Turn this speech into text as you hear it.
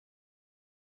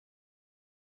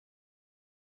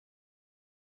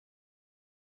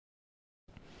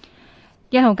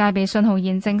一號戒備信號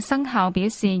現正生效，表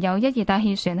示有一熱帶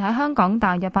氣旋喺香港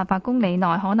大約800公里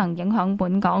內可能影響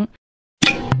本港。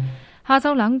下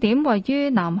晝2點，位於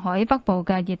南海北部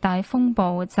嘅熱帶風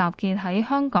暴集結喺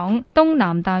香港東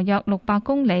南大約600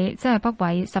公里，即係北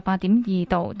緯18.2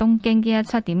度、東經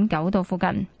117.9度附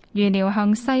近。預料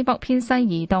向西北偏西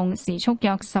移動，時速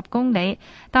約10公里，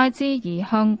大致移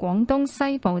向廣東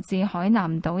西部至海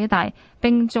南島一帶，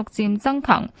並逐漸增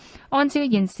強。按照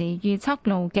現時預測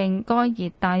路徑，該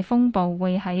熱帶風暴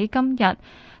會喺今日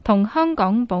同香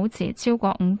港保持超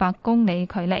過500公里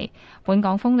距離。本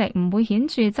港風力唔會顯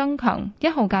著增強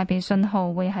，1號戒備信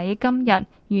號會喺今日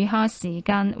餘下時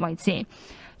間維持。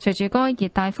隨住該熱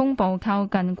帶風暴靠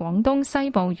近廣東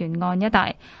西部沿岸一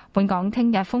帶，本港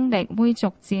聽日風力會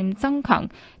逐漸增強，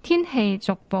天氣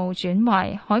逐步轉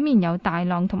壞，海面有大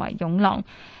浪同埋湧浪。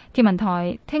天文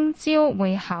台聽朝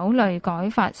會考慮改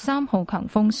發3號強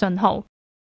風信號。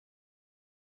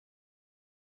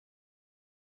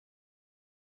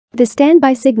The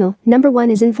standby signal, number 1,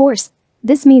 is in force.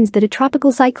 This means that a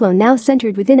tropical cyclone now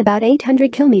centered within about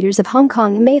 800 kilometers of Hong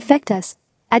Kong may affect us.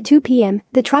 At 2 p.m.,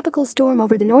 the tropical storm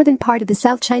over the northern part of the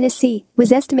South China Sea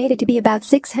was estimated to be about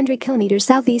 600 kilometers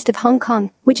southeast of Hong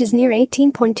Kong, which is near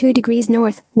 18.2 degrees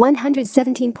north,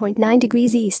 117.9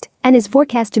 degrees east, and is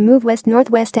forecast to move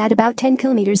west-northwest at about 10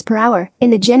 kilometers per hour in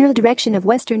the general direction of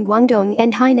western Guangdong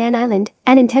and Hainan Island,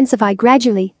 and intensify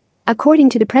gradually.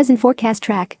 According to the present forecast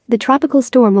track, the tropical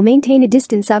storm will maintain a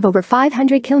distance of over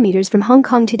 500 kilometers from Hong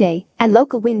Kong today, and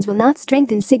local winds will not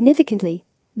strengthen significantly.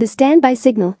 The standby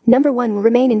signal, number 1, will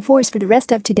remain in force for the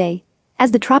rest of today.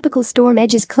 As the tropical storm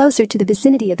edges closer to the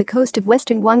vicinity of the coast of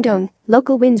western Guangdong,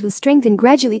 local winds will strengthen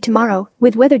gradually tomorrow,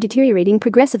 with weather deteriorating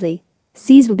progressively.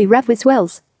 Seas will be rough with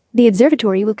swells. The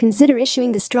observatory will consider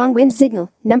issuing the strong wind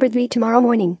signal, number 3, tomorrow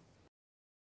morning.1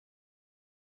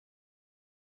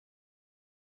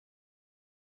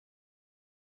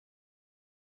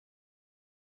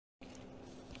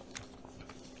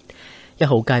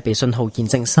號戒備信號現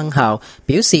正生效，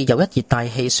表示有一熱帶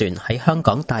氣旋喺香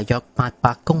港大約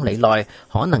800公里內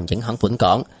可能影響本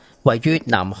港。位於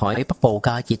南海北部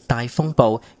嘅熱帶風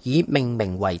暴已命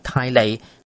名為泰利。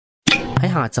喺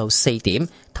下晝4點，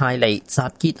泰利集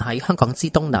結喺香港之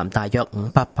東南大約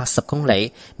580公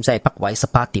里，即係北緯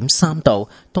18.3度、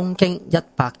東經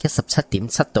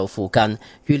117.7度附近。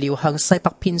預料向西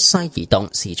北偏西移動，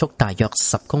時速大約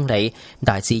10公里，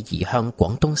大致移向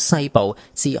廣東西部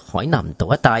至海南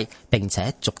島一帶，並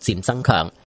且逐漸增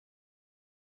強。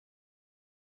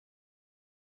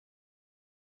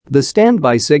The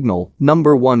standby signal,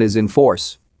 number 1, is in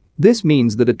force. This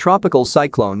means that a tropical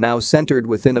cyclone now centered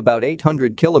within about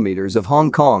 800 kilometers of Hong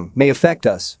Kong may affect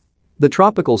us. The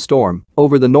tropical storm,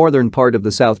 over the northern part of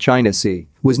the South China Sea,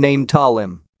 was named Ta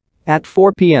Lim. At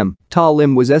 4 p.m., Ta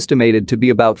Lim was estimated to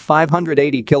be about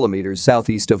 580 kilometers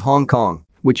southeast of Hong Kong,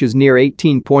 which is near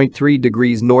 18.3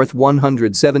 degrees north,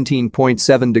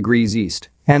 117.7 degrees east,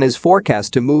 and is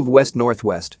forecast to move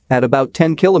west-northwest at about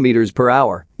 10 kilometers per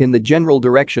hour in the general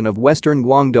direction of western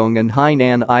Guangdong and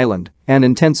Hainan Island, and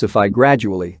intensify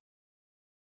gradually.1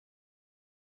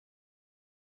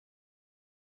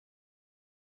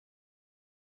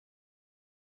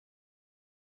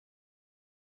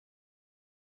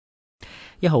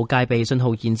號戒備信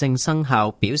號現正生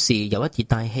效，表示有一熱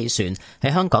帶氣旋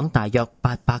喺香港大約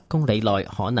800公里內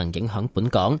可能影響本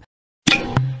港。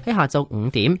喺下晝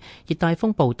5點，熱帶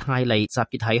風暴泰利集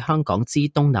結喺香港之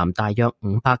東南大約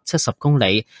570公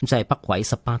里，即係北緯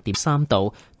18.3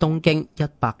度、東經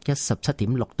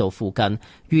117.6度附近。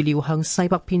預料向西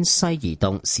北偏西移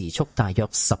動，時速大約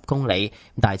10公里，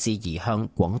大致移向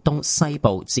廣東西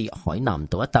部至海南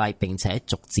島一帶，並且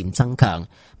逐漸增強。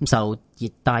受熱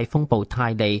帶風暴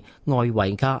泰利外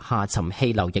圍嘅下沉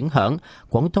氣流影響，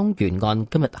廣東沿岸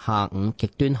今日下午極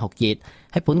端酷熱。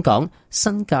喺本港，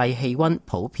新界氣溫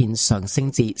普遍上升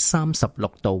至36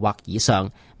度或以上，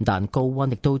但高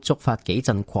溫亦都觸發幾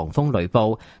陣狂風雷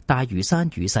暴，大嶼山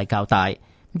雨勢較大。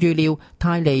預料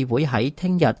泰利會喺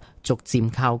聽日逐漸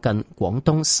靠近廣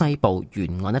東西部沿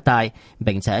岸一帶，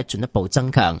並且進一步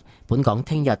增強。本港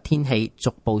聽日天氣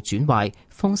逐步轉壞，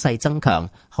風勢增強，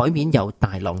海面有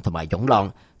大浪同埋湧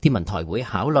浪。天文台會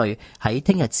考慮喺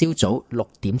聽日朝早6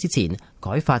點之前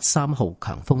改發3號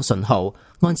強風信號。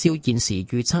按照現時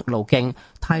預測路徑，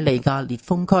泰利嘅烈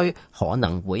風區可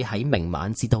能會喺明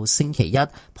晚至到星期一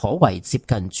頗為接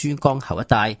近珠江口一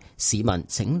帶，市民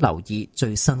請留意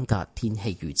最新嘅天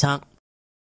氣預測。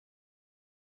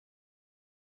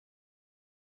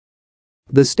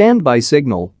The standby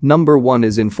signal, number 1,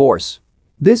 is in force.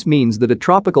 This means that a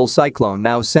tropical cyclone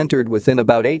now centered within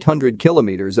about 800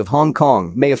 kilometers of Hong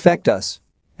Kong may affect us.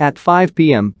 At 5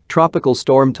 p.m., Tropical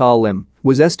Storm Ta Lim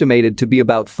was estimated to be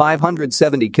about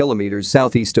 570 kilometers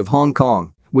southeast of Hong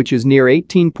Kong, which is near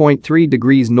 18.3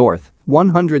 degrees north,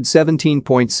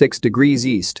 117.6 degrees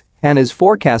east, and is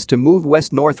forecast to move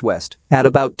west-northwest at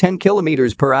about 10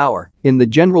 kilometers per hour in the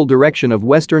general direction of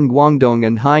western Guangdong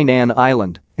and Hainan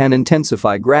Island and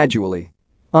intensify gradually.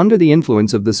 Under the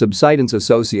influence of the subsidence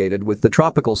associated with the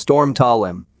tropical storm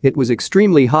Talim, it was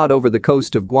extremely hot over the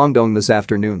coast of Guangdong this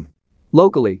afternoon.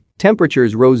 Locally,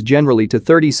 temperatures rose generally to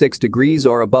 36 degrees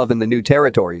or above in the new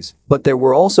territories, but there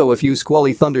were also a few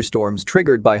squally thunderstorms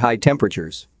triggered by high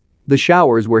temperatures. The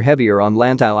showers were heavier on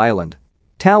Lantau Island.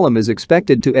 Talim is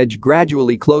expected to edge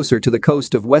gradually closer to the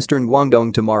coast of western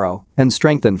Guangdong tomorrow and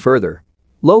strengthen further.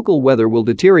 Local weather will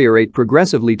deteriorate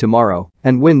progressively tomorrow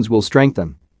and winds will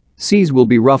strengthen. Seas will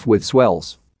be rough with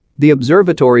swells. The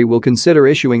observatory will consider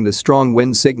issuing the strong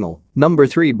wind signal, number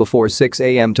 3 before 6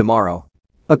 a.m. tomorrow.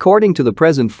 According to the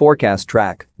present forecast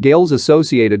track, gales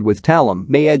associated with Talim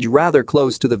may edge rather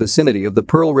close to the vicinity of the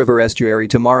Pearl River estuary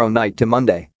tomorrow night to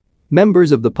Monday.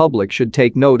 Members of the public should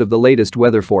take note of the latest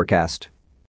weather forecast.